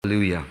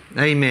Hallelujah.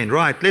 Amen.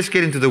 Right, let's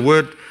get into the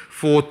word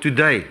for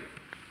today.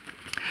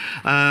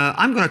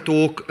 I'm going to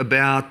talk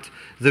about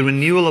the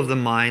renewal of the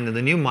mind and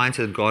the new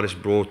mindset that God has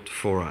brought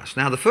for us.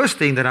 Now, the first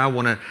thing that I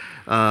want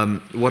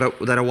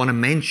to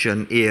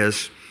mention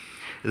is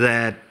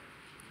that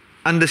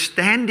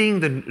understanding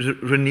the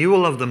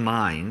renewal of the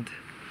mind,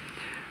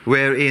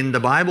 wherein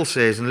the Bible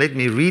says, and let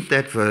me read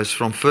that verse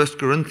from 1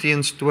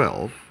 Corinthians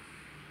 12.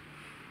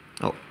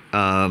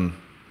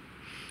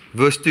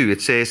 Verse 2,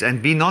 it says,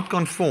 "And be not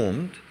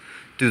conformed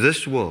to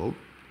this world,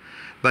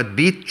 but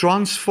be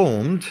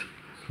transformed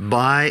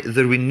by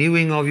the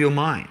renewing of your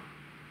mind."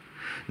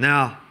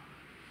 Now,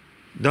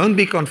 don't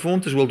be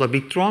conformed to this world, but be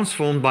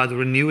transformed by the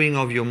renewing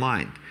of your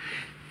mind.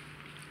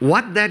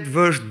 What that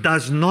verse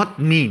does not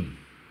mean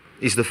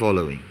is the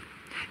following.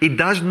 It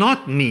does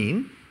not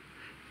mean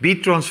be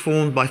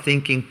transformed by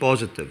thinking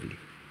positively.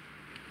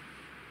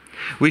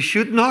 We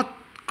should not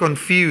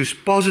confuse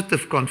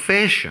positive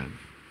confession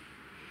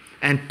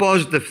and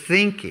positive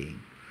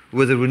thinking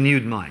with a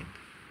renewed mind.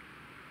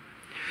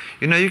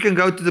 You know, you can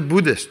go to the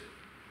Buddhist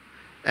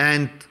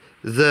and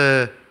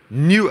the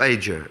New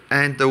Ager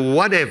and the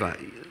whatever.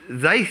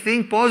 They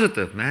think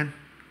positive, man.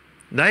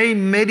 They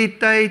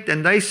meditate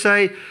and they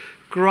say,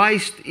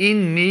 Christ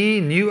in me,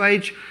 New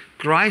Age,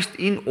 Christ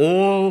in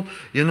all.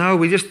 You know,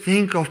 we just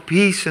think of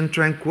peace and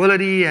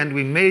tranquility and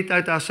we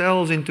meditate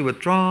ourselves into a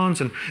trance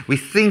and we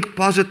think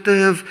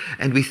positive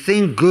and we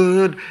think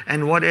good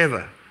and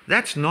whatever.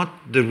 That's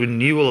not the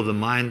renewal of the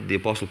mind the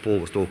Apostle Paul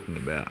was talking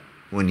about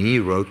when he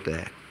wrote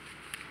that.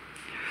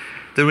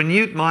 The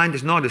renewed mind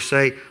is not to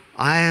say,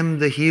 I am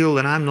the healed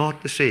and I'm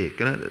not the sick.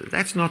 You know,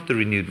 that's not the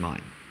renewed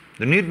mind.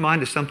 The renewed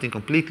mind is something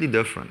completely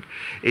different.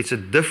 It's a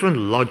different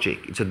logic.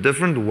 It's a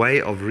different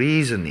way of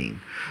reasoning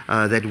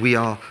that we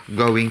are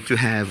going to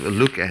have a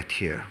look at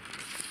here.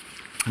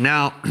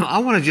 Now, I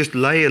want to just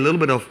lay a little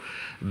bit of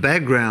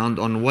background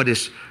on what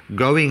is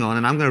going on,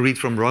 and I'm going to read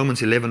from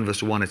Romans 11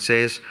 verse 1. It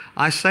says,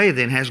 "I say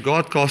then, has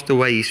God cast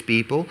away his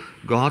people?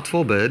 God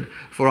forbid,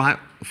 for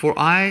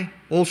I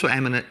also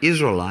am an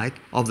Israelite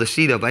of the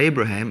seed of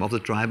Abraham, of the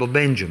tribe of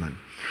Benjamin."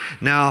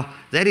 Now,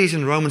 that is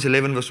in Romans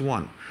 11 verse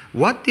 1.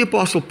 What the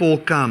Apostle Paul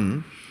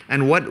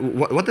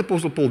what the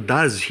Apostle Paul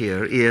does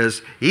here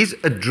is he's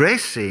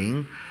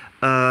addressing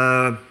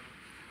a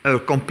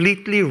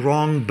completely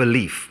wrong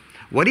belief.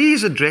 What he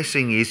is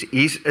addressing is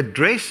he's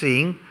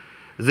addressing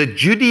the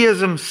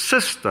Judaism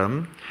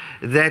system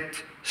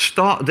that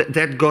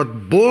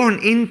got born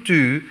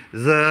into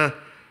the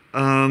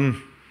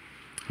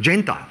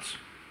Gentiles.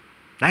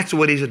 That's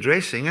what he's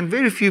addressing, and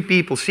very few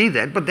people see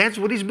that, but that's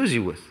what he's busy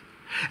with.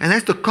 And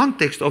that's the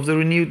context of the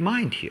renewed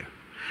mind here.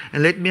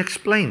 And let me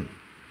explain.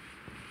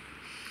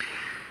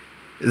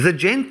 The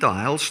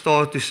Gentiles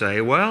start to say,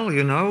 well,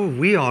 you know,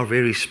 we are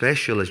very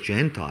special as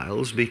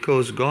Gentiles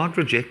because God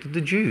rejected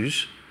the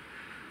Jews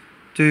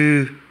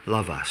to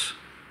love us.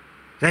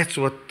 That's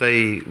what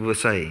they were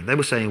saying. They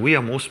were saying we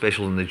are more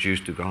special than the Jews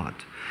to God.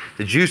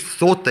 The Jews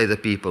thought they're the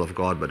people of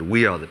God, but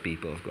we are the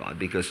people of God.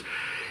 Because,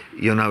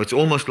 you know, it's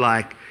almost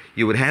like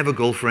you would have a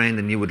girlfriend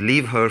and you would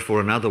leave her for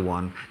another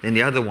one. Then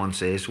the other one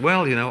says,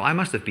 well, you know, I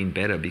must have been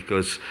better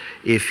because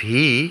if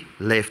he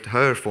left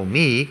her for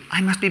me,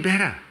 I must be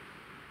better.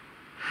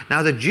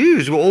 Now the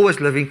Jews were always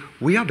living,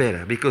 we are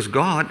better because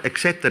God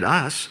accepted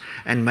us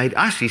and made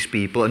us his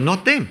people and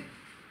not them.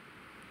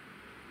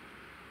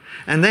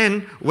 And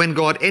then when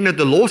God ended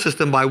the law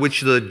system by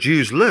which the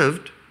Jews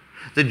lived,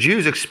 the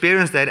Jews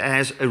experienced that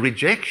as a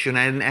rejection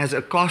and as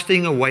a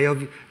casting away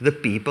of the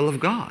people of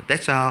God.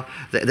 That's how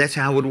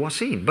it was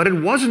seen. But it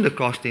wasn't a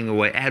casting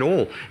away at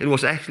all. It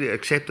was actually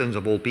acceptance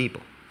of all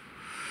people.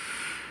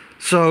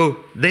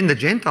 So then the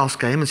Gentiles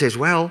came and says,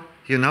 well,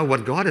 you know,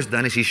 what God has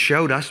done is he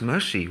showed us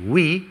mercy.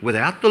 We,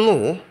 without the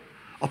law,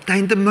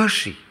 obtained the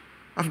mercy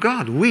of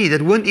God. We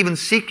that weren't even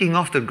seeking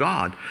after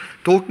God,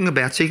 talking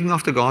about seeking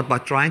after God by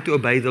trying to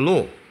obey the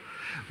law.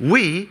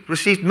 We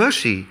received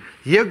mercy.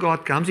 Here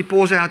God comes, he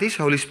pours out his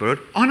Holy Spirit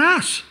on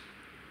us.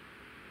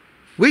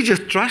 We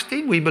just trust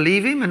him, we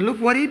believe him, and look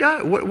what he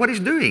does, what he's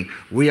doing.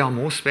 We are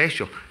more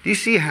special. Do you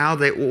see how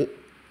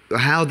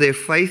their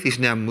faith is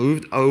now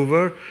moved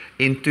over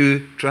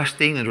into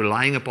trusting and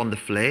relying upon the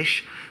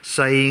flesh,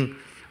 saying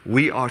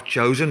we are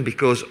chosen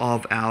because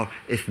of our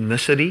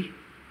ethnicity?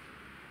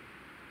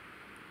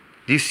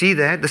 Do you see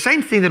that? The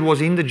same thing that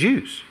was in the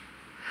Jews.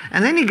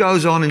 And then he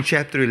goes on in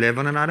chapter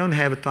 11, and I don't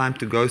have time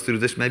to go through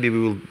this. Maybe we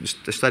will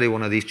study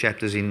one of these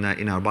chapters in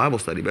our Bible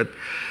study. But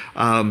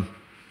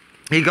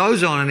he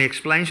goes on and he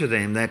explains to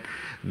them that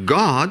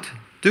God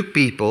took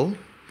people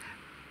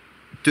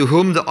to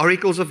whom the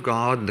oracles of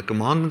God and the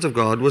commandments of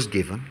God was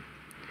given.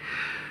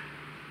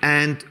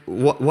 And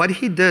what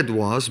he did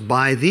was,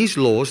 by these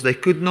laws, they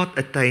could not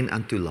attain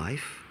unto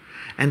life.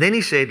 And then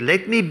he said,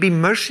 let me be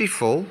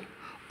merciful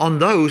on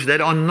those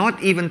that are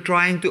not even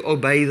trying to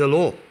obey the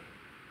law.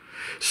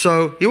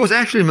 So he was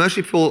actually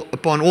merciful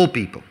upon all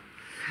people.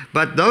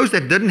 But those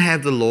that didn't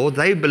have the law,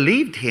 they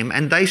believed him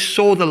and they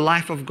saw the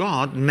life of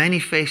God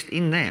manifest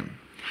in them.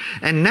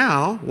 And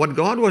now what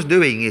God was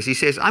doing is he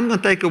says, I'm going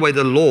to take away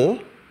the law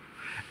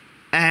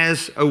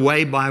as a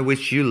way by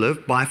which you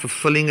live, by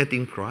fulfilling it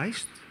in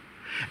Christ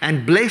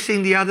and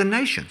blessing the other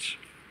nations.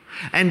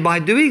 And by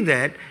doing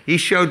that, he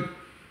showed,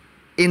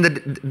 in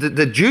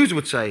the Jews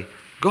would say,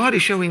 God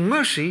is showing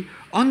mercy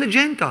on the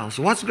Gentiles.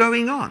 What's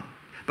going on?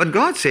 But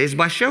God says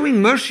by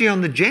showing mercy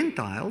on the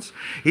Gentiles,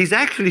 he's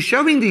actually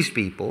showing these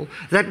people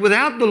that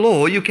without the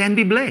law you can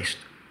be blessed.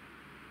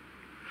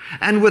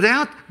 And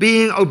without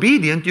being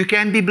obedient, you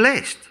can be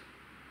blessed.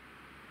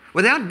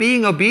 Without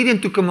being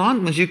obedient to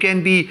commandments, you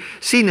can be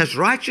seen as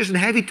righteous and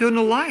have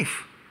eternal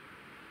life.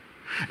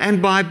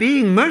 And by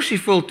being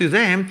merciful to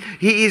them,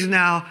 he is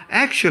now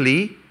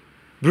actually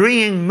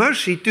bringing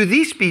mercy to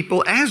these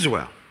people as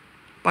well,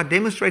 by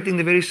demonstrating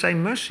the very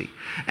same mercy.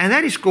 And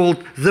that is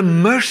called the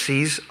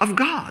mercies of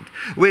God,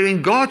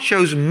 wherein God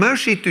shows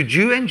mercy to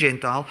Jew and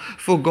Gentile,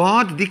 for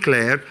God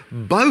declared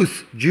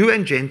both Jew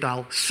and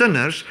Gentile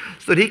sinners,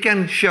 so that he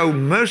can show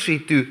mercy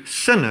to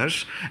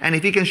sinners. And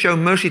if he can show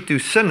mercy to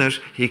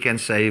sinners, he can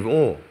save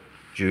all,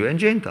 Jew and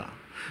Gentile.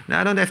 Now,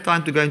 I don't have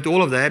time to go into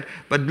all of that,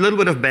 but a little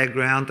bit of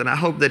background, and I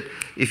hope that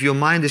if your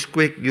mind is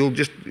quick, you'll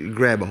just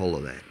grab a hold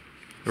of that.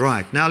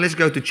 Right, now let's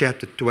go to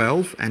chapter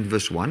 12 and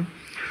verse 1.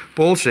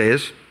 Paul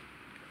says,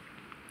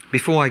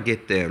 before I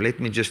get there,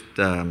 let me just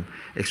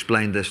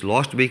explain this.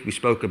 Last week we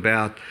spoke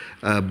about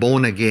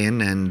born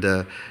again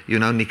and,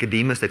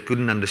 Nicodemus that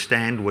couldn't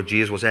understand what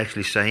Jesus was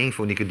actually saying,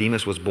 for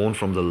Nicodemus was born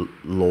from the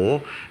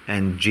law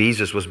and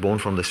Jesus was born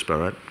from the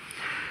Spirit.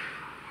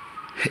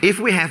 If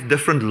we have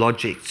different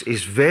logics,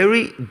 it's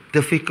very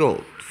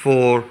difficult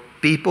for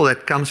people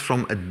that comes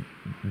from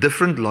a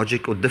different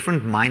logic or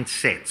different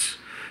mindsets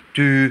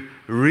to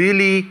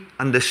really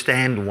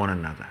understand one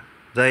another.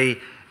 They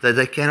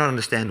cannot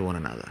understand one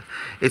another.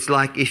 It's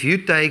like if you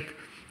take,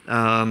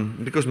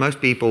 because most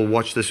people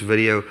watch this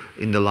video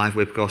in the live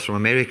webcast from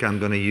America, I'm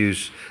going to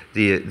use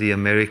the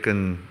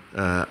American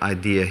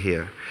idea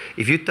here.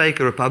 If you take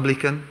a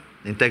Republican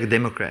and take a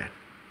Democrat,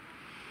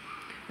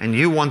 and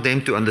you want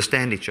them to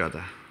understand each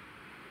other,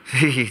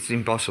 it's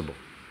impossible.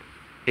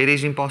 It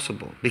is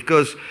impossible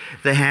because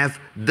they have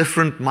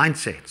different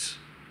mindsets.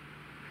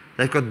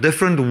 They've got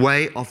different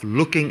way of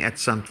looking at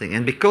something,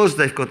 and because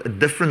they've got a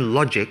different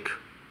logic,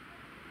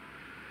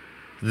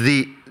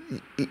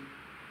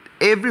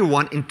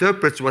 everyone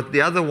interprets what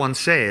the other one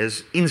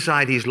says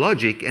inside his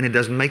logic, and it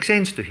doesn't make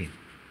sense to him.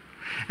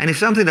 And if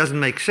something doesn't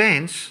make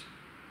sense,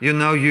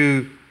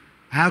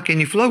 how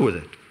can you flow with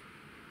it?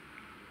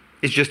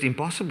 It's just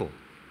impossible.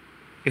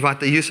 If I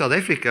use South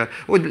Africa,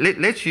 or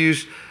let's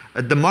use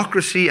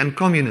democracy and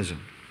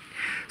communism.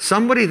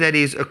 Somebody that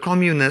is a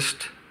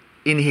communist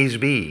in his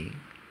being,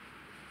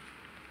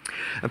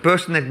 a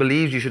person that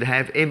believes you should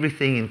have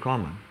everything in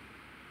common,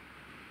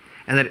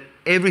 and that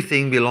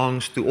everything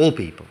belongs to all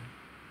people.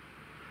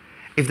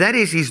 If that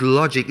is his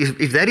logic,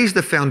 if that is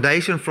the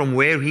foundation from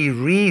where he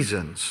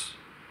reasons,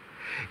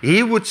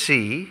 he would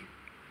see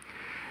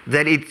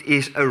that it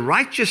is a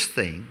righteous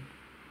thing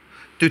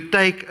to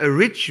take a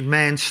rich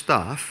man's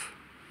stuff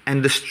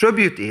and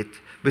distribute it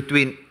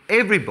between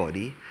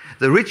everybody.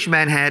 The rich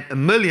man had $1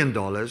 million,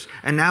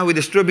 and now we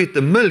distribute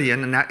the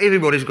million, and now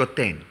everybody's got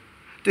 10.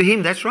 To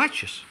him, that's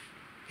righteous.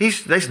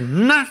 There's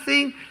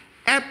nothing,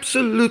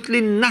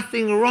 absolutely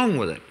nothing wrong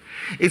with it.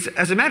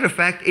 As a matter of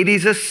fact, it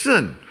is a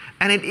sin,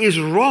 and it is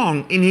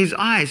wrong in his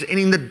eyes and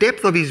in the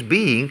depth of his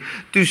being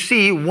to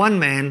see one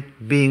man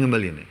being a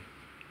millionaire.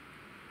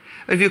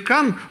 If you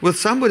come with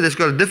somebody that's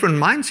got a different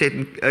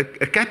mindset,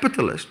 a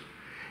capitalist,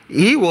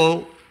 he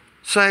will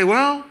say,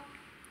 well,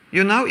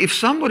 if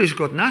somebody's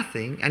got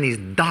nothing and he's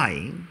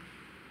dying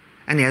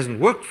and he hasn't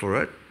worked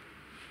for it,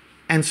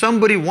 and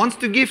somebody wants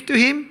to give to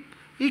him,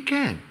 he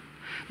can.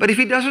 But if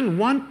he doesn't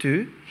want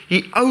to,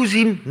 he owes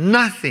him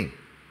nothing.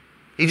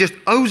 He just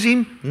owes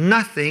him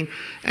nothing.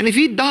 And if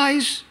he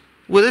dies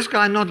with this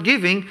guy not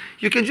giving,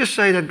 you can just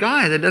say that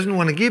guy that doesn't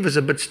want to give is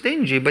a bit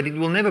stingy, but it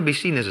will never be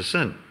seen as a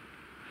sin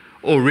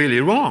or really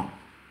wrong,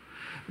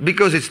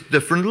 because it's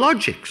different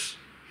logics.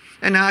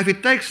 And now if you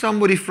take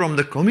somebody from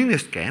the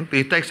communist camp,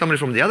 you take somebody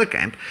from the other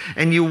camp,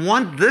 and you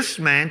want this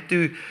man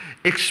to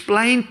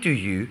explain to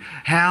you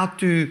how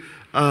to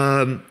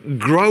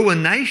grow a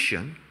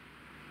nation,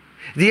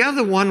 the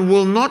other one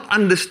will not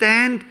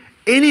understand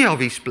any of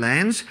his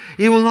plans.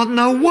 He will not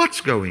know what's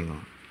going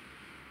on.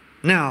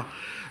 Now,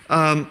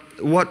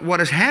 what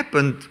has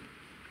happened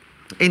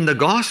in the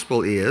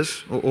gospel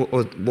is,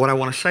 or what I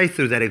want to say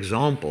through that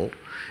example,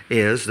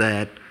 is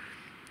that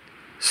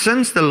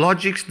since the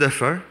logics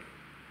differ,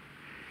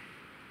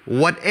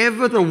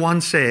 whatever the one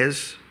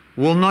says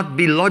will not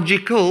be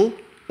logical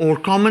or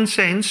common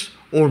sense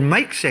or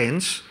make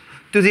sense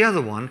to the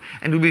other one,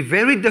 and it will be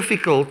very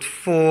difficult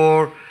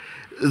for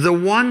the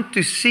one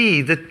to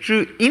see the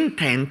true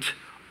intent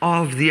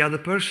of the other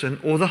person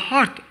or the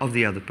heart of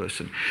the other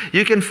person.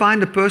 You can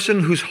find a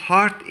person whose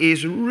heart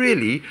is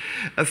really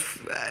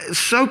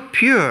so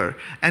pure,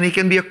 and he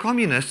can be a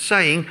communist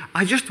saying,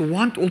 I just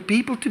want all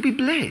people to be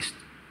blessed.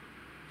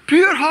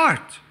 Pure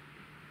heart.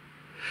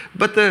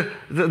 But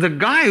the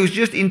guy who's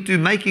just into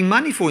making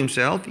money for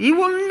himself, he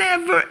will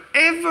never,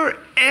 ever,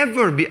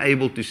 ever be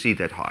able to see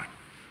that heart.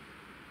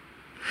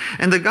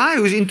 And the guy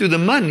who's into the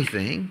money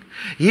thing,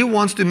 he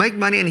wants to make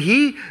money, and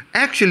he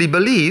actually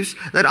believes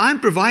that I'm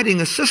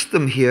providing a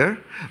system here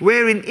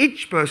wherein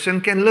each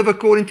person can live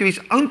according to his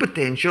own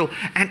potential,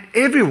 and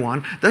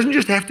everyone doesn't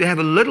just have to have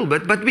a little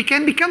bit, but we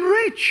can become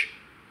rich.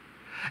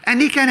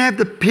 And he can have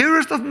the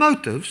purest of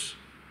motives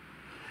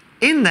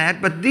in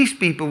that, but these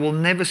people will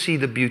never see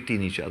the beauty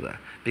in each other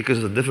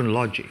because of the different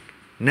logic.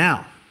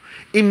 Now,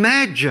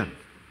 imagine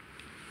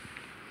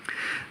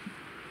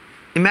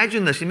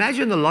this.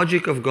 Imagine the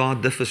logic of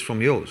God differs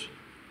from yours.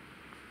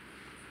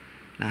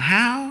 Now,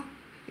 how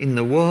in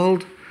the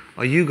world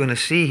are you going to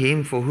see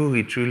Him for who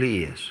He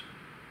truly is?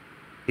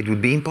 It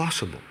would be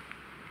impossible.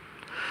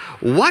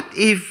 What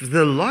if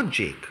the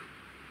logic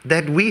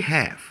that we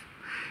have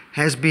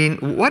has been,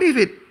 what if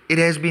it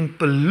has been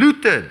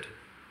polluted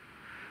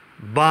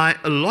by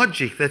a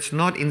logic that's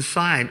not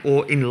inside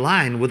or in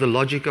line with the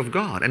logic of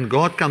God? And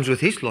God comes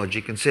with His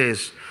logic and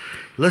says,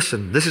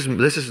 listen, this is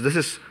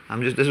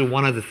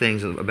one of the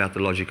things about the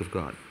logic of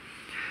God.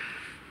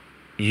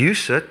 You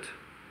sit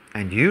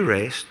and you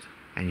rest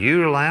and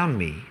you rely on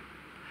me.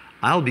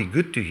 I'll be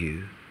good to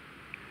you.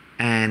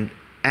 And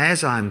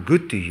as I'm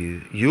good to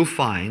you, you'll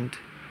find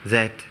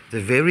that the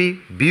very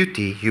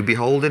beauty you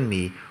behold in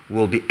me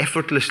will be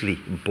effortlessly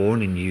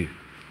born in you.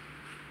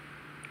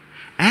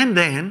 And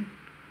then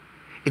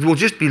it will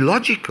just be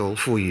logical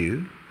for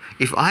you,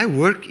 if I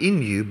work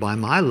in you by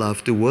my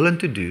love to will and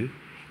to do,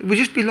 it would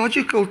just be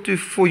logical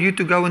for you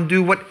to go and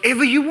do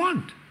whatever you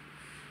want.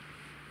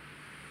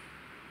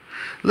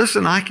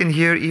 Listen, I can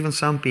hear even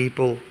some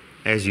people,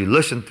 as you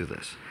listen to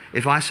this,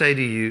 if I say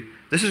to you,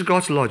 this is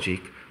God's logic,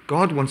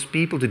 God wants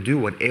people to do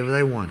whatever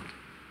they want.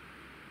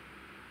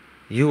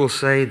 You will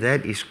say,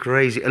 that is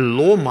crazy. A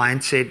law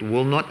mindset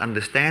will not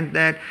understand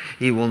that.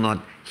 He will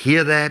not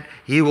hear that.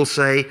 He will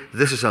say,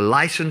 this is a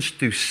license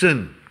to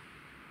sin.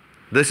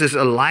 This is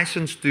a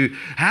license to,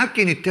 how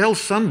can you tell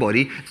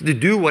somebody to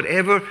do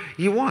whatever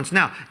he wants?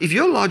 Now, if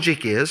your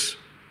logic is,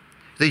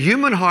 the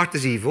human heart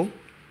is evil,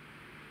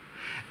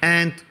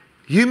 and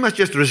you must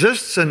just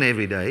resist sin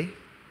every day,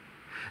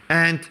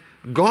 and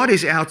God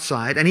is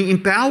outside, and He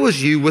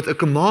empowers you with a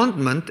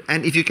commandment,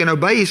 and if you can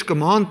obey His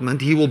commandment,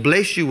 He will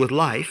bless you with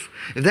life.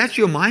 If that's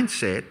your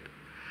mindset,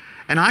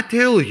 and I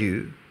tell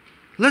you,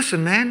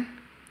 listen, man,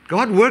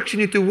 God works in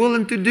you to will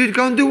and to do,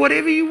 go and do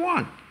whatever you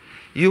want.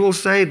 You will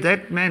say,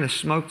 that man has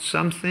smoked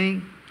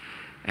something,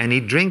 and he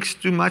drinks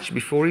too much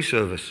before his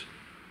service.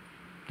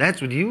 That's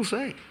what you will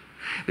say.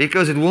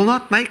 Because it will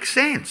not make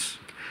sense.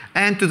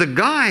 And to the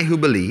guy who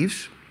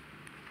believes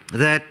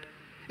that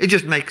it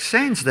just makes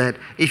sense that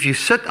if you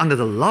sit under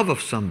the love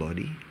of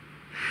somebody,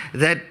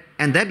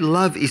 and that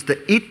love is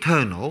the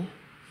eternal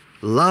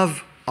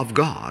love of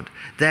God,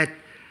 that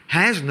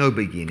has no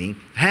beginning,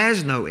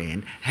 has no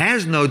end,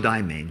 has no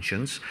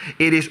dimensions,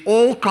 it is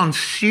all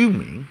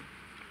consuming,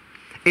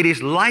 it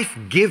is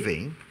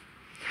life-giving.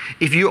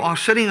 If you are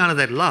sitting under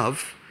that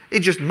love,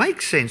 it just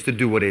makes sense to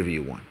do whatever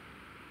you want.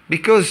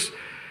 Because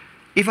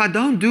if I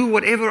don't do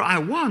whatever I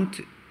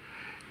want,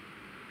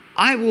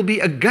 I will be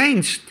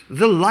against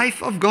the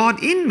life of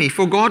God in me.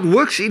 For God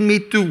works in me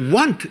to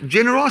want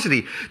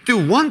generosity,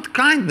 to want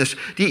kindness,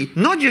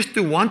 not just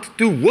to want,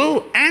 to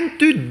will and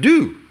to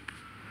do.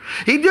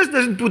 He just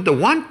doesn't put the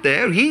want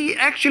there. He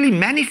actually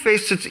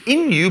manifests it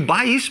in you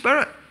by His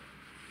Spirit.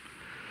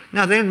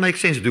 Now then it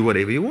makes sense to do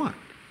whatever you want.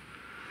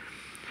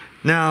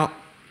 Now,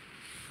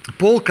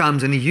 Paul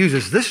comes and he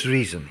uses this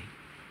reasoning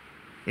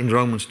in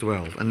Romans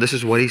 12. And this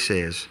is what he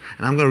says.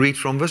 And I'm going to read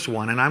from verse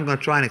 1, and I'm going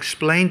to try and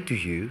explain to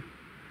you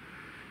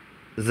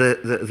the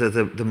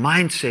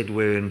mindset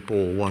wherein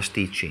Paul was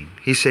teaching.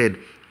 He said,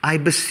 I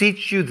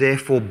beseech you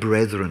therefore,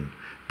 brethren,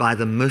 by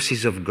the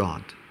mercies of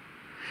God,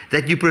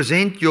 that you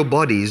present your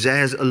bodies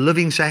as a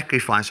living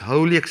sacrifice,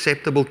 wholly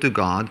acceptable to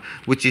God,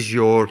 which is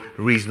your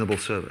reasonable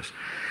service.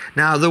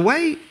 Now, the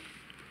way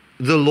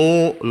the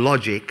law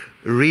logic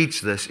reads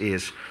this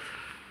is,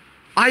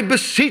 I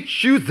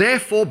beseech you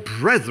therefore,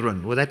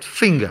 brethren, with that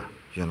finger,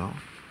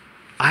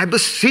 I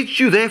beseech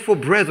you therefore,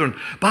 brethren,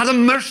 by the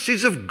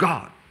mercies of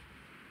God,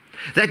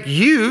 that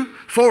you,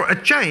 for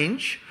a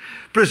change,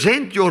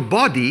 present your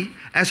body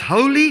as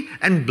holy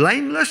and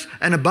blameless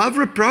and above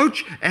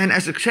reproach and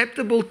as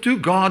acceptable to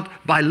God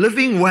by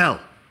living well.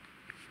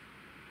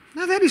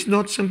 Now that is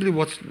not simply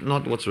what's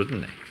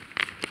written there.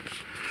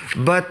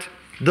 But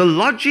the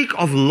logic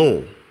of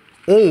law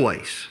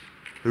always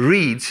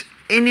reads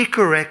any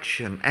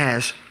correction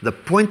as the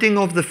pointing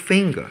of the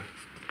finger,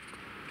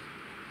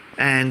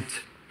 and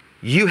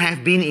you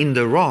have been in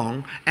the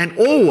wrong, and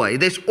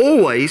there's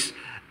always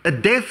a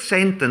death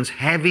sentence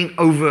hanging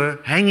over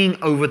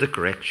the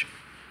correction,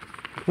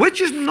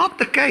 which is not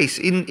the case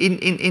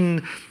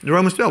in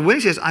Romans 12. When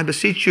he says, I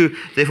beseech you,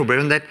 therefore,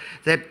 brethren,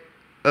 that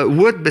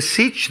word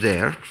beseech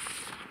there,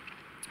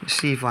 let's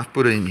see if I've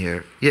put it in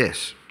here.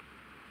 Yes.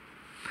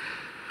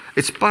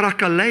 It's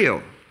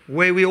parakaleo,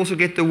 where we also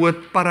get the word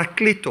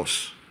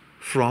parakletos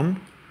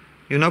from.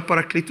 You know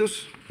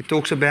parakletos? It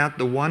talks about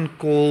the one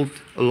called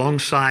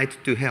alongside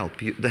to help,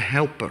 the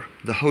helper,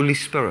 the Holy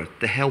Spirit,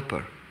 the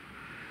helper.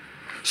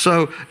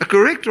 So a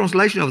correct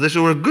translation of this,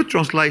 or a good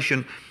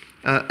translation,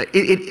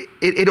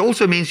 it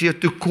also means here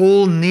to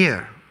call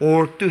near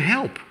or to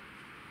help.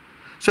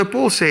 So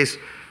Paul says,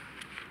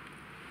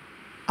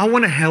 I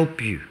want to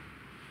help you,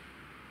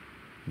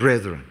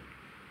 brethren.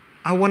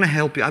 I want to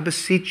help you. I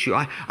beseech you.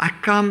 I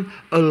come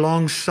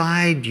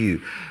alongside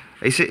you.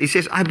 He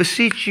says, I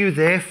beseech you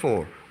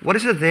therefore. What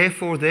is it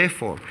therefore?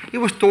 He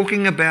was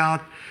talking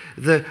about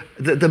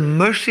the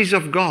mercies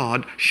of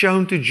God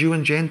shown to Jew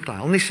and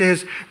Gentile. And he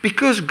says,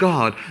 because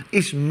God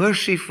is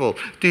merciful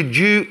to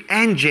Jew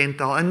and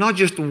Gentile and not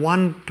just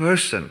one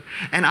person.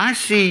 And I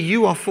see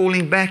you are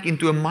falling back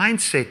into a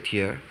mindset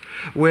here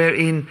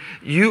wherein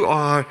you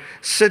are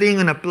sitting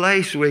in a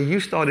place where you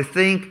start to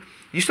think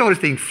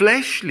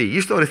fleshly.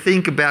 You start to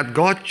think about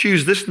God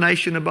choose this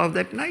nation above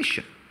that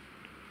nation.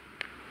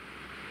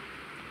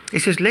 He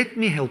says, let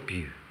me help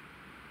you.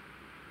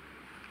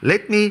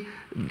 Let me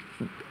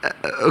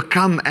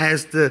come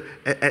as the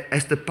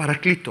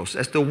Parakletos,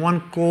 as the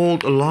one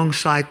called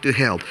alongside to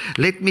help.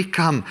 Let me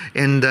come,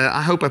 and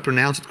I hope I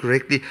pronounced it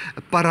correctly,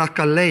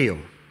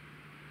 parakaleo.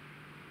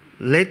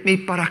 Let me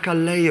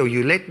parakaleo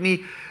you. Let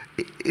me,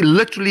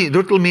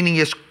 literal meaning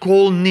is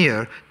call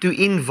near, to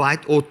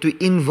invite or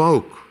to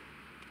invoke.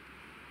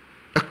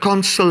 A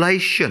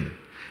consolation,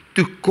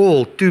 to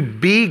call, to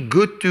be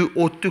good to,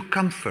 or to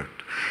comfort.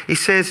 He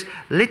says,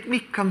 let me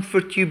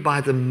comfort you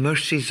by the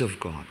mercies of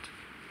God.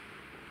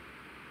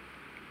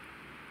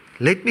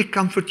 Let me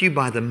comfort you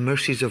by the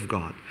mercies of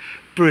God.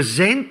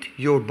 Present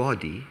your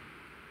body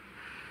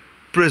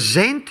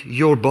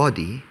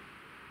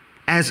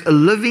as a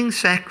living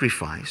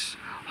sacrifice,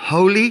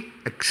 holy,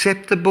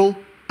 acceptable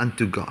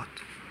unto God.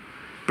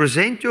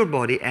 Present your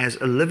body as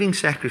a living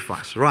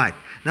sacrifice. Right.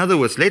 In other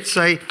words, let's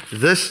say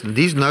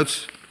these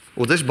notes,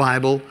 or this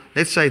Bible,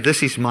 let's say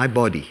this is my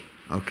body.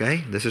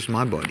 Okay? This is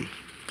my body.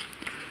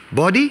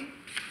 Body,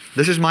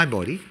 this is my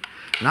body.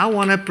 And I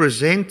want to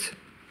present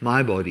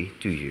my body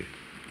to you.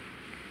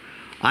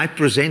 I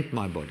present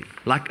my body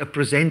like a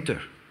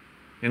presenter.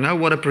 You know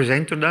what a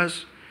presenter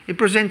does? He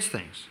presents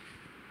things.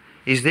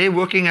 He's there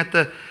working at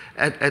the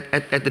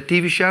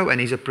TV show, and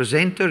he's a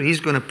presenter.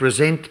 He's going to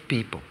present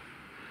people.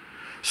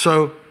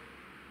 So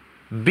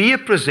be a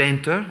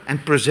presenter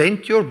and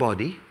present your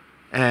body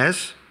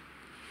as,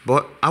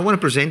 but I want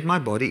to present my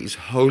body as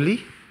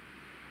holy.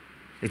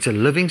 It's a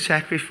living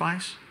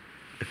sacrifice,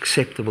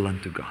 acceptable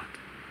unto God.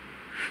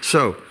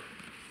 So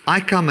I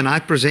come and I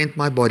present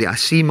my body. I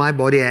see my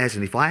body as,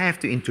 and if I have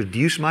to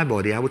introduce my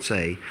body, I would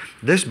say,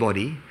 this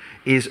body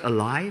is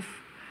alive,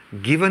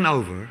 given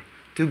over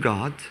to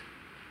God.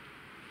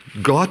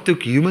 God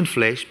took human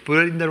flesh, put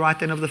it in the right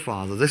hand of the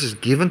Father. This is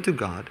given to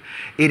God.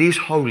 It is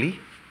holy.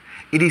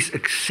 It is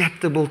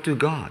acceptable to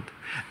God.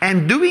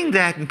 And doing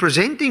that and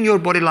presenting your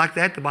body like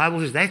that, the Bible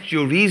says that's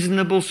your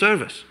reasonable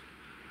service.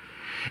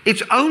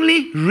 It's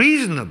only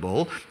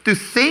reasonable to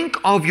think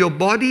of your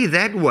body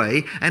that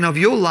way and of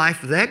your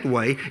life that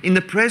way in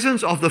the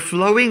presence of the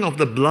flowing of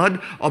the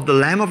blood of the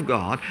Lamb of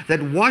God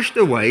that washed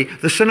away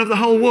the sin of the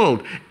whole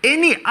world.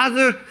 Any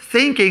other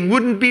thinking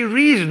wouldn't be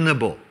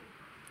reasonable.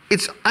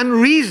 It's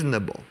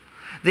unreasonable.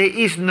 There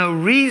is no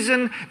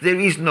reason, there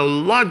is no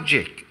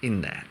logic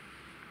in that.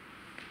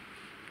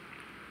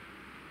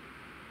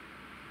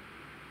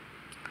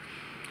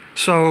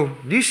 So,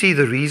 do you see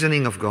the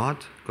reasoning of God?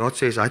 God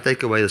says, I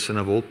take away the sin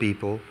of all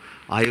people.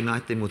 I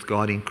unite them with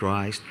God in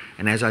Christ.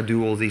 And as I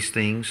do all these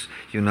things,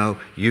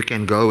 you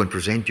can go and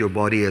present your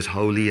body as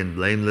holy and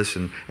blameless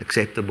and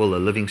acceptable, a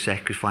living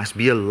sacrifice.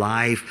 Be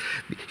alive.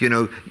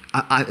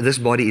 This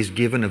body is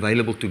given,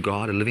 available to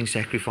God, a living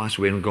sacrifice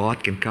wherein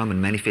God can come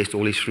and manifest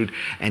all His fruit,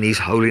 and He's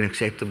holy and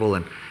acceptable.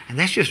 And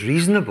that's just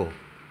reasonable.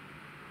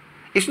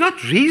 It's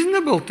not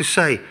reasonable to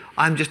say,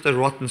 I'm just a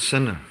rotten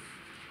sinner.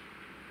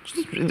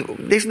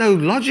 There's no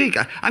logic.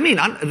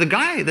 The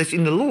guy that's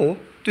in the law,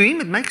 to him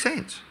it makes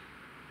sense.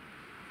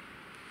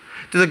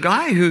 To the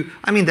guy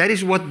that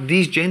is what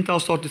these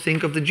Gentiles start to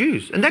think of the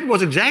Jews. And that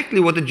was exactly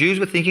what the Jews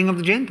were thinking of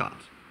the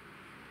Gentiles.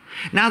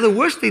 Now, the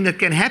worst thing that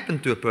can happen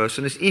to a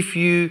person is if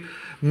you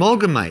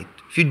amalgamate,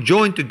 if you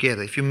join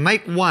together, if you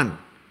make one,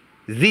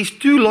 these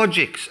two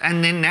logics,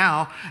 and then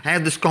now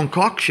have this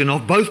concoction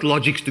of both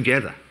logics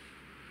together.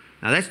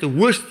 Now, that's the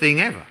worst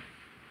thing ever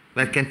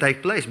that can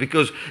take place,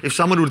 because if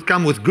someone would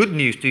come with good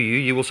news to you,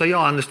 you will say,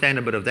 I understand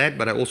a bit of that,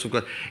 but I also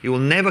you will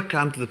never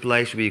come to the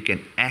place where you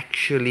can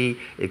actually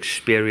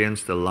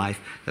experience the life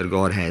that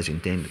God has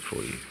intended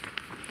for you.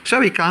 So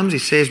he comes, he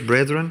says,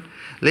 brethren,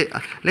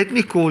 let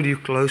me call you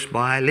close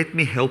by, let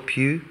me help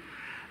you,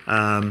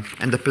 and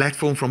the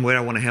platform from where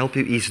I want to help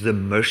you is the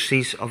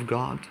mercies of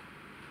God.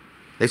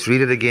 Let's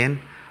read it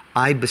again.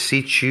 I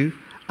beseech you,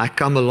 I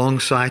come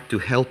alongside to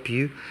help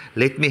you.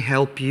 Let me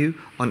help you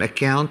on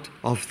account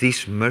of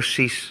these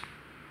mercies.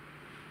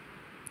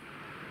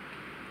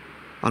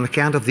 On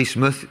account of these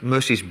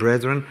mercies,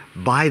 brethren,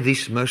 by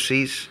these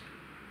mercies,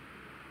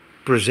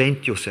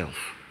 present yourself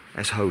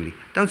as holy.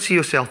 Don't see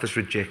yourself as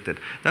rejected.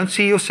 Don't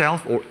see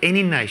yourself or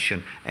any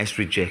nation as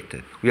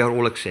rejected. We are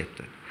all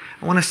accepted.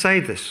 I want to say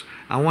this.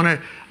 I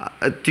want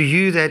to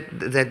you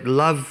that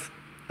love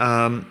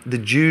the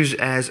Jews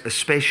as a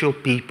special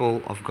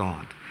people of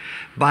God.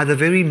 By the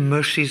very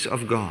mercies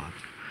of God,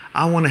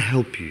 I want to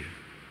help you.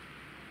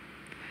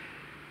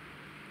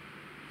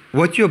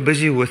 What you're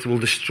busy with will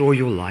destroy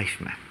your life,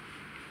 man.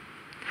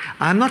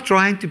 I'm not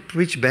trying to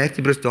preach back to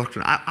Hebrews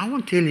doctrine. I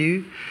want to tell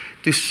you,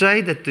 to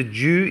say that the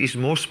Jew is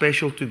more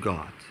special to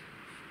God,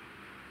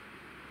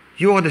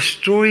 you are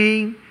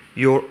destroying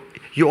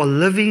you are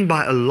living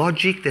by a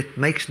logic that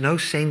makes no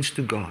sense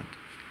to God.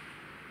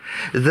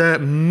 The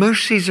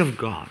mercies of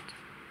God,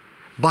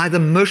 by the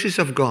mercies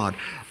of God,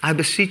 I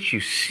beseech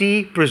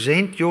you,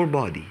 present your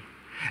body,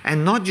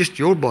 and not just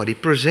your body,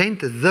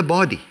 present the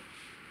body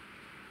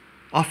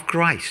of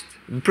Christ.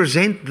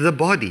 Present the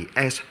body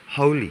as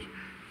holy,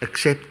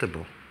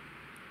 acceptable,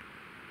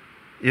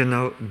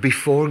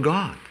 before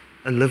God,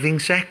 a living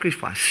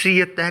sacrifice.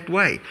 See it that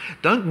way.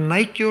 Don't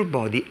make your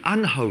body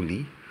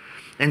unholy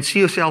and see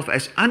yourself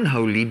as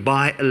unholy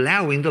by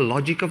allowing the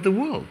logic of the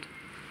world.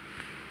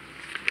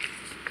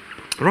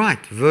 Right,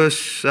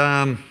 let's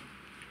go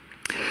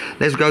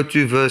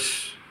to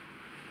verse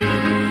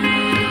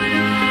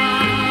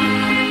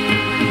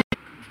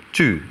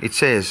 2. It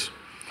says,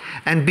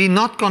 and be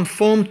not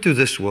conformed to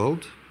this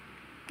world.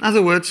 In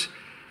other words,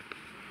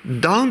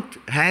 don't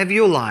have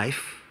your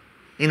life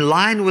in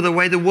line with the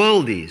way the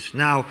world is.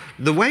 Now,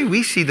 the way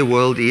we see the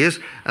world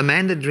is a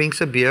man that drinks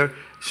a beer,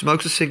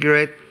 smokes a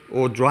cigarette,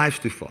 or drives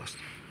too fast,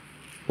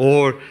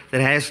 or that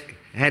has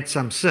had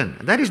some sin.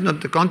 That is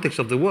not the context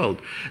of the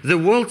world. The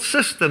world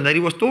system that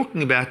he was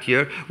talking about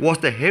here was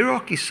the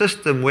hierarchy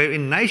system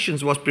wherein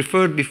nations was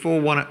preferred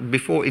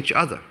before each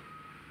other.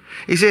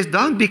 He says,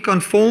 don't be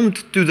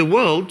conformed to the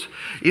world,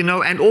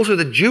 and also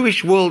the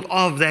Jewish world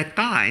of that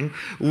time,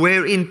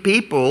 wherein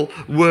people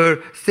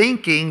were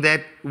thinking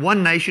that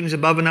one nation is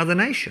above another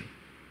nation,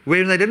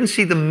 wherein they didn't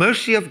see the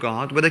mercy of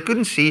God, where they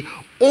couldn't see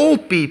all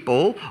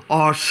people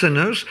are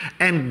sinners,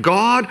 and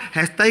God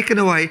has taken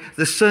away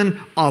the sin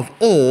of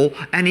all,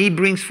 and He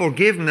brings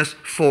forgiveness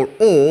for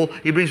all.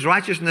 He brings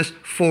righteousness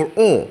for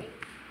all.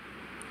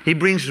 He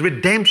brings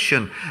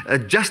redemption,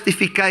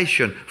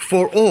 justification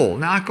for all.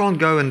 Now, I can't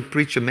go and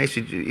preach a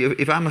message.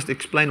 If I must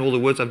explain all the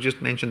words I've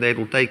just mentioned there, it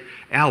will take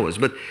hours.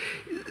 But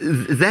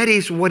that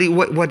is what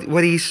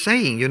he's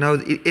saying.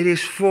 It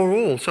is for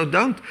all. So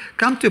don't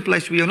come to a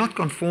place where you're not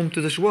conformed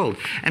to this world.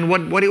 And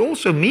what he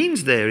also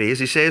means there is,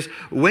 he says,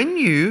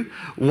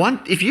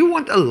 if you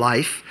want a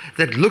life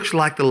that looks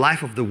like the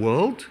life of the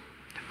world,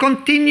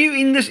 continue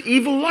in this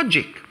evil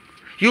logic.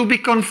 You'll be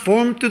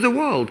conformed to the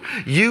world.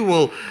 You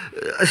will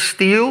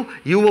steal,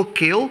 you will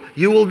kill,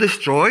 you will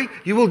destroy,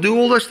 you will do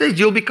all those things.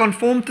 You'll be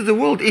conformed to the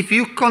world if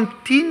you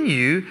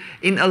continue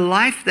in a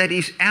life that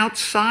is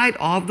outside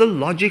of the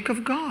logic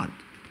of God.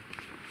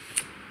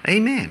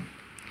 Amen.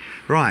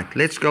 Right,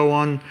 let's go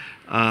on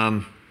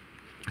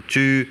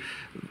to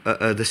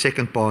the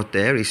second part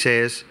there. He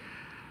says,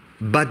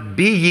 but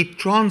be ye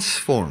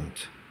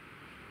transformed,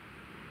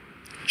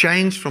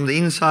 changed from the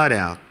inside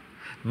out,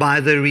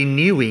 by the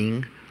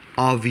renewing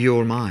of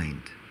your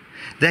mind,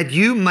 that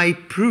you may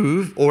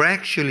prove or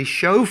actually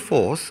show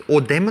forth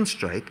or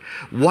demonstrate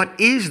what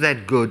is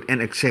that good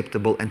and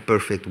acceptable and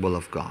perfect will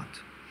of God.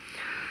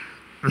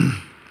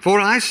 For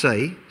I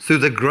say, through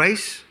the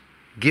grace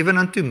given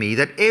unto me,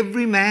 that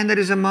every man that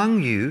is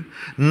among you,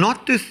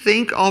 not to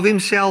think of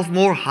himself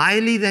more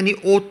highly than he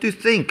ought to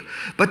think,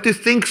 but to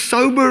think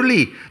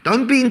soberly.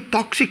 Don't be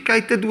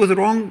intoxicated with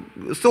wrong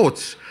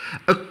thoughts,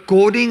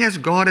 according as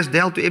God has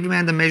dealt to every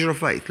man the measure of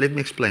faith. Let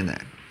me explain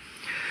that.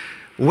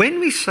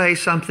 When we say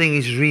something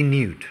is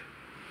renewed,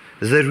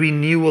 the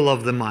renewal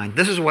of the mind,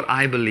 this is what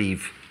I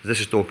believe this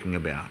is talking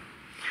about.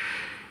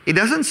 It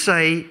doesn't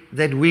say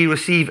that we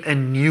receive a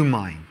new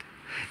mind.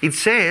 It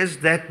says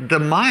that the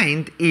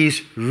mind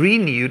is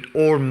renewed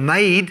or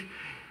made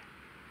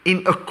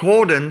in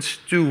accordance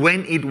to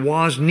when it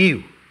was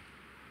new.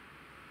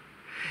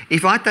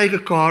 If I take a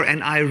car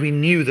and I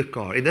renew the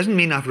car, it doesn't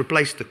mean I've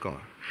replaced the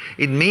car.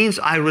 It means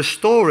I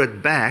restore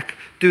it back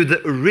to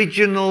the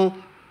original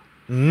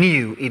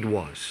new it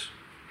was.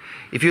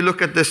 If you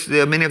look at this,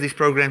 there are many of these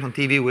programs on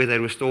TV where they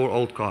restore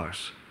old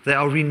cars. They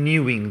are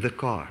renewing the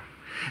car.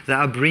 They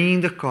are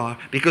bringing the car,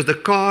 because the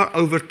car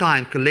over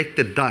time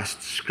collected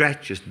dust,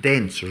 scratches,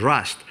 dents,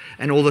 rust,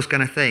 and all those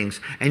kind of things.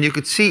 And you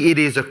could see it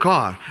is a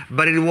car,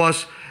 but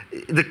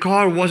the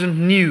car wasn't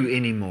new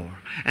anymore.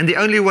 And the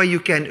only way you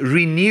can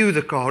renew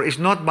the car is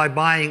not by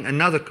buying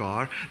another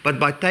car, but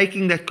by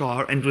taking that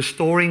car and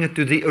restoring it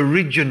to the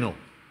original.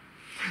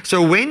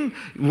 So when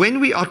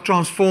we are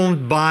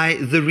transformed by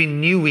the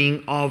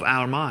renewing of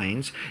our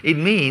minds, it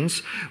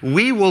means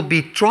we will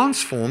be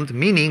transformed,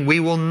 meaning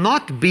we will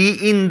not be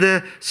in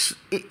the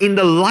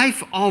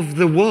life of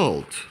the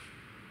world,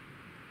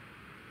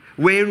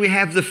 where we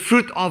have the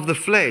fruit of the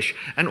flesh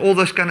and all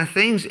those kind of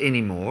things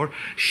anymore.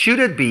 Should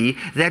it be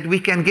that we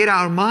can get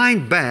our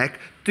mind back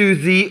to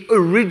the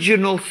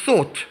original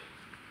thought?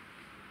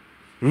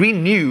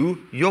 Renew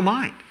your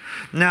mind.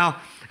 Now,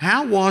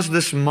 how was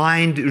this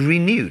mind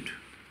renewed?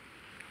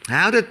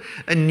 How does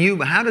a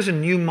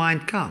new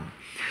mind come?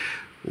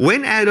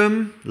 When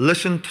Adam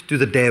listened to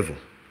the devil,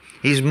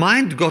 His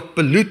mind got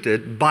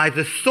polluted by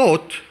the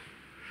thought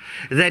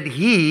that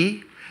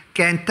he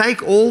can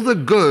take all the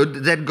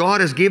good that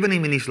God has given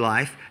him in his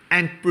life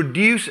and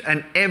produce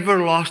an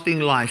everlasting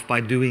life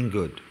by doing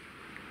good.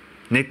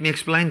 Let me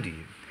explain to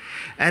you.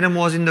 Adam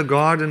was in the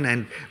garden,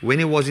 and when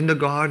he was in the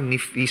garden,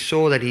 he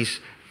saw that he's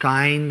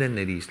kind and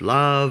that he's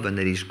love and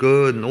that he's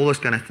good and all those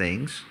kind of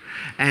things.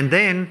 And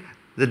then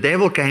the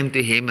devil came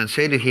to him and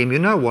said to him, you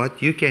know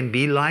what, you can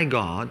be like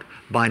God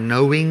by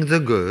knowing the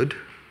good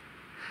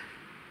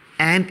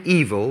and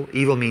evil.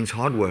 Evil means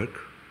hard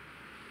work.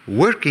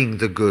 Working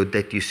the good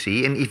that you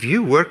see. And if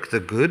you work the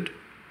good,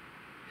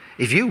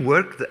 if you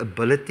work the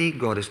ability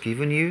God has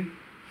given you,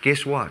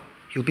 guess what?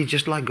 You'll be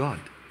just like God.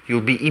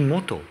 You'll be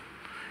immortal.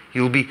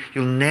 You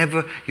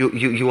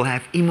will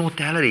have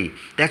immortality.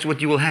 That's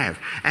what you will have.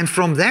 And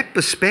from that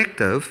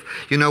perspective,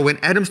 when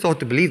Adam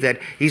started to believe that,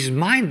 his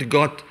mind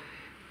got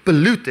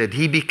polluted.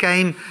 He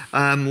became,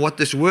 what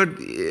this word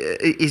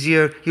is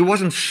here, he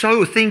wasn't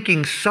so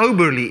thinking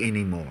soberly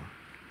anymore.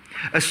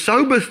 A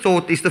sober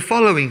thought is the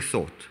following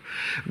thought.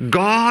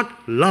 God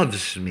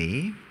loves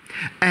me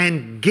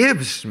and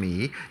gives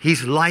me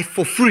his life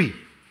for free.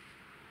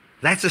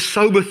 That's a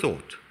sober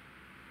thought.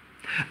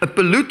 A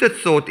polluted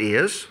thought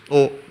is,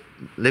 or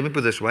let me put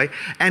it this way,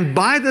 and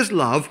by this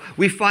love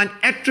we find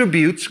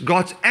attributes,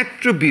 God's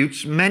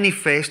attributes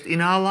manifest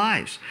in our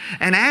lives.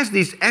 And as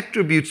these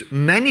attributes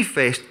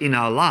manifest in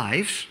our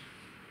lives,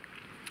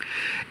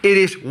 it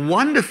is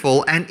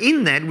wonderful, and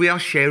in that we are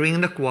sharing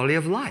in the quality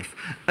of life.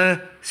 A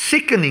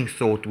sickening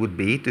thought would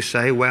be to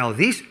say, well,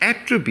 these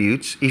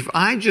attributes, if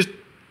I just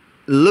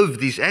live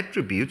these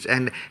attributes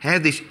and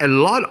have a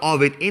lot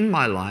of it in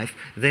my life,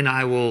 then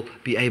I will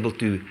be able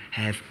to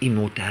have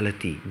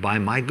immortality by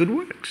my good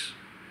works.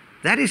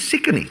 That is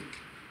sickening.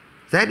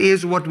 That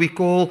is what we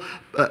call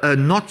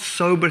not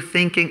sober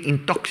thinking,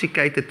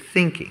 intoxicated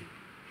thinking.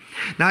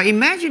 Now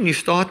imagine you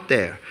start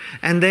there,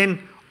 and then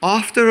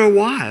after a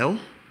while,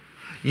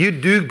 you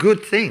do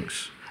good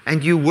things,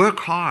 and you work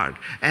hard,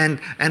 and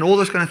all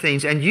those kind of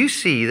things, and you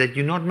see that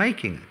you're not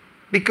making it.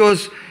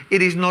 Because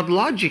it is not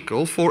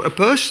logical for a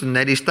person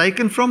that is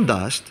taken from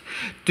dust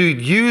to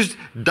use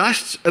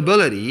dust's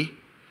ability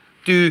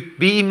to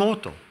be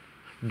immortal.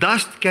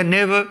 Dust can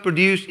never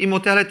produce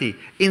immortality.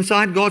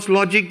 Inside God's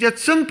logic,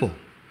 that's simple.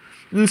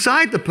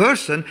 Inside the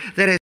person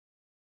that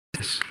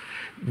has...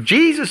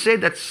 Jesus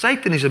said that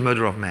Satan is a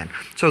murderer of man.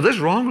 So this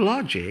wrong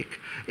logic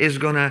is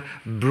going to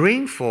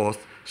bring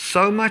forth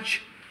so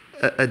much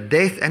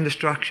death and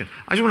destruction.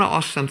 I just want to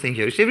ask something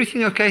here. Is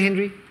everything okay,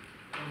 Henry?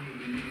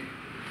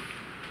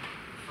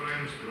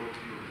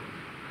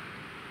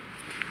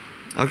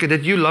 Okay,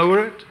 did you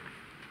lower it?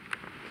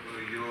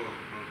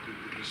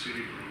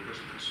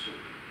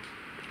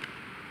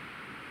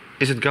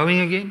 Is it going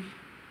again?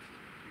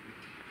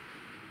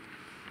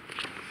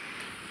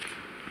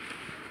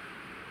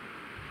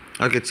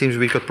 Okay, it seems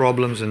we've got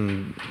problems,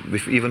 and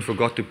we've even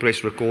forgot to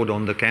press record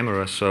on the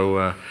camera,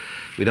 so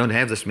we don't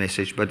have this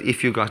message. But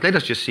if you guys, let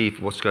us just see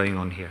what's going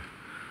on here.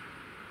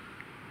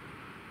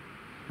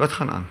 Wat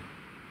gaan aan?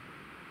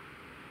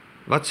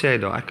 Wat sê hy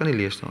daar? Ek kan nie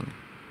lees daar nie.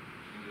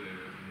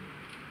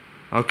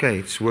 Okay,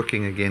 it's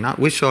working again.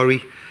 We're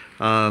sorry.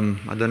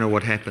 I don't know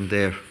what happened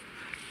there.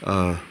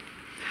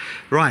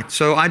 Right,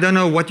 so I don't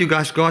know what you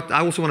guys got.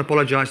 I also want to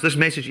apologize. This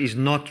message is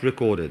not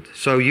recorded.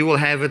 So you will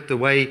have it the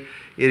way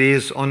it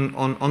is on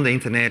the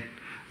internet.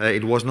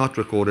 It was not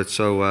recorded,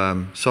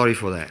 so sorry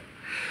for that.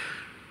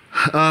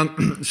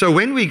 So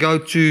when we go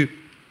to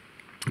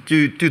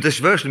this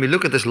verse and we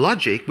look at this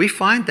logic, we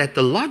find that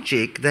the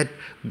logic that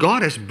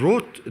God has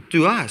brought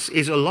to us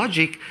is a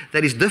logic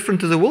that is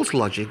different to the world's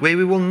logic, where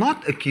we will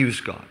not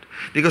accuse God.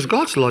 Because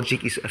God's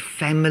logic is a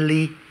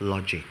family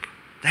logic.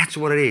 That's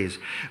what it is.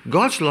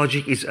 God's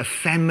logic is a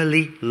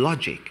family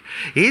logic.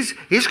 He's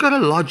got a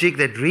logic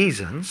that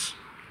reasons,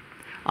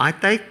 I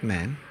take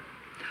man,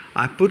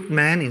 I put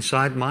man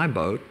inside my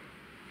boat.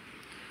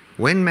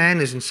 When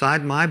man is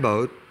inside my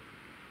boat,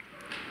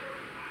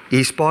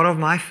 he's part of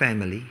my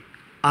family.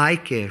 I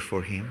care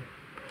for him.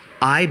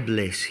 I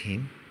bless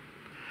him.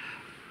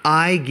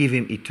 I give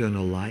him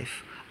eternal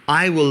life.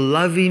 I will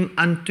love him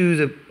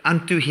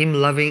unto him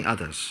loving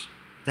others.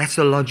 That's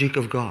the logic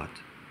of God.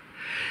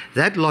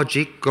 That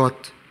logic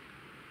got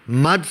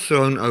mud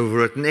thrown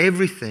over it and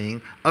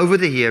everything over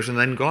the years, and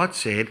then God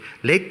said,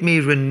 let me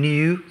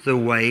renew the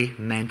way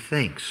man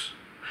thinks.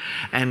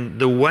 And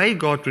the way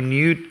God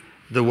renewed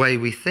the way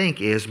we think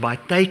is by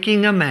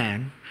taking a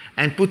man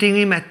and putting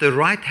him at the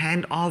right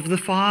hand of the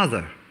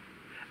Father,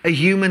 a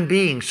human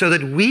being, so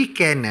that we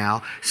can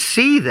now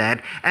see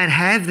that and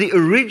have the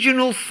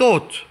original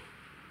thought,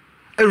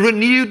 a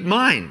renewed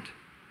mind.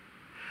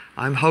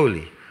 I'm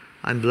holy,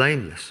 I'm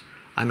blameless,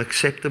 I'm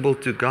acceptable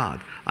to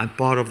God, I'm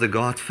part of the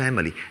God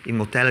family,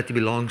 immortality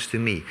belongs to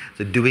me,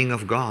 the doing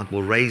of God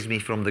will raise me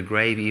from the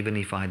grave even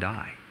if I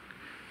die.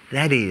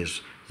 That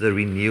is the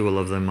renewal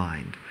of the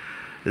mind.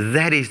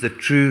 That is the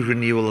true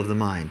renewal of the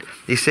mind.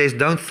 He says,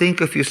 don't think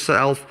of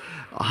yourself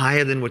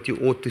higher than what you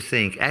ought to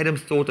think. Adam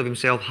thought of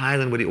himself higher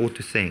than what he ought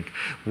to think.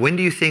 When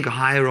do you think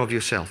higher of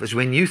yourself? It's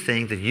when you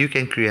think that you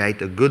can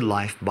create a good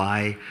life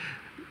by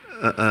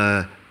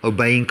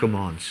obeying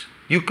commands.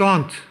 You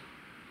can't.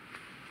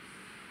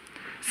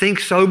 Think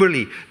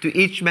soberly. To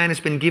each man has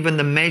been given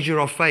the measure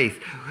of faith.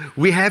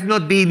 We have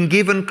not been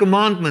given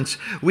commandments.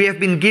 We have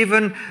been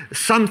given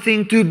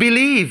something to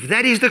believe.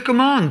 That is the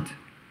command.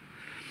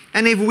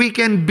 And if we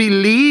can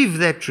believe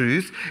that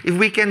truth, if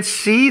we can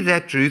see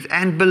that truth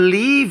and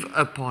believe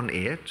upon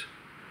it,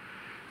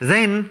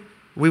 then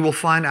we will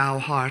find our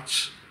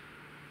hearts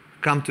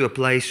come to a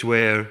place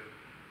where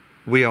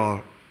we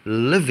are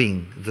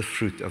living the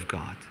fruit of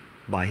God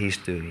by His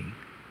doing.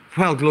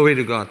 Well, glory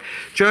to God.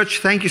 Church,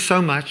 thank you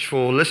so much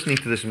for listening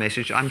to this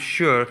message. I'm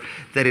sure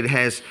that it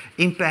has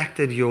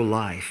impacted your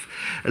life.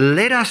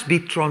 Let us be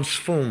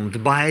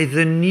transformed by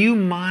the new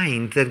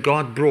mind that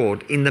God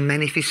brought in the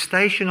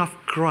manifestation of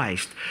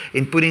Christ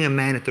in putting a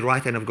man at the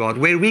right hand of God,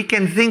 where we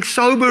can think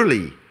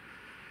soberly.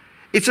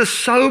 It's a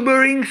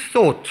sobering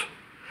thought.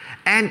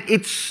 And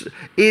it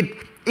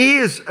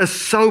is a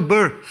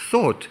sober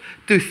thought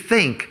to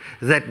think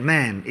that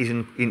man is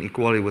in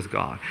equality with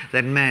God,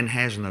 that man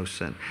has no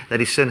sin, that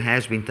his sin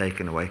has been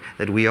taken away,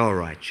 that we are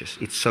righteous.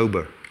 It's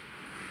sober.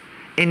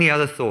 Any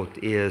other thought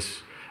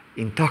is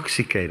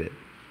intoxicated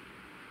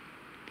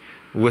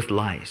with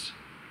lies.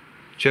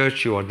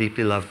 Church, you are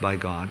deeply loved by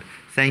God.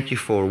 Thank you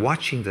for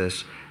watching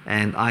this,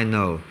 and I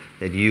know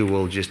that you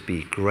will just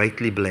be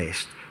greatly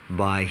blessed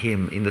by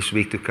Him in this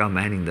week to come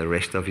and in the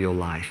rest of your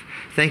life.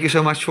 Thank you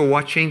so much for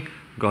watching.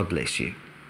 God bless you.